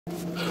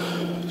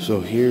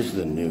So here's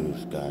the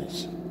news,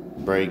 guys.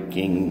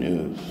 Breaking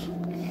news.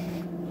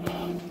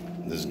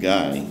 This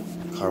guy,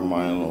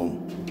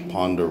 karmylow,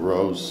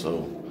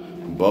 ponderosa,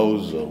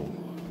 bozo,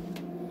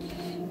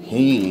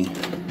 he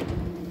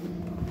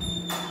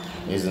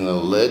is an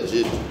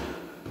alleged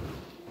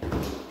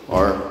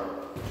or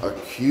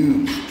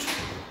accused,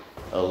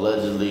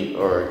 allegedly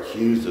or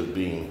accused of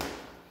being,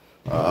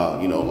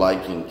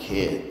 liking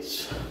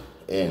kids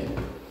in,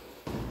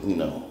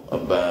 a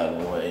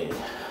bad way.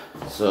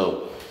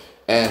 So,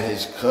 and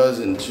his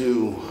cousin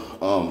too,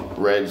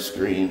 red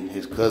screen,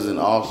 his cousin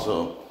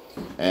also.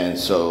 And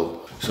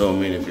so I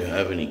mean, if you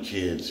have any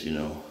kids, you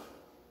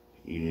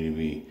need to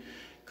be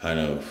kind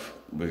of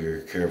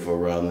bigger careful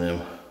around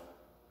them.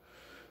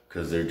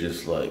 Cause they're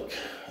just like,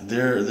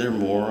 they're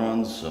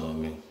morons. So, I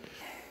mean,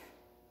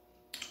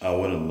 I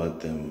wouldn't let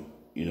them,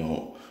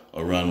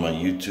 around my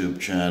YouTube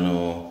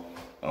channel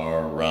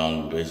or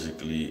around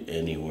basically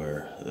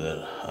anywhere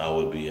that I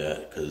would be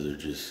at, cause they're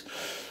just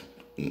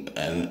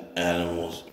animals.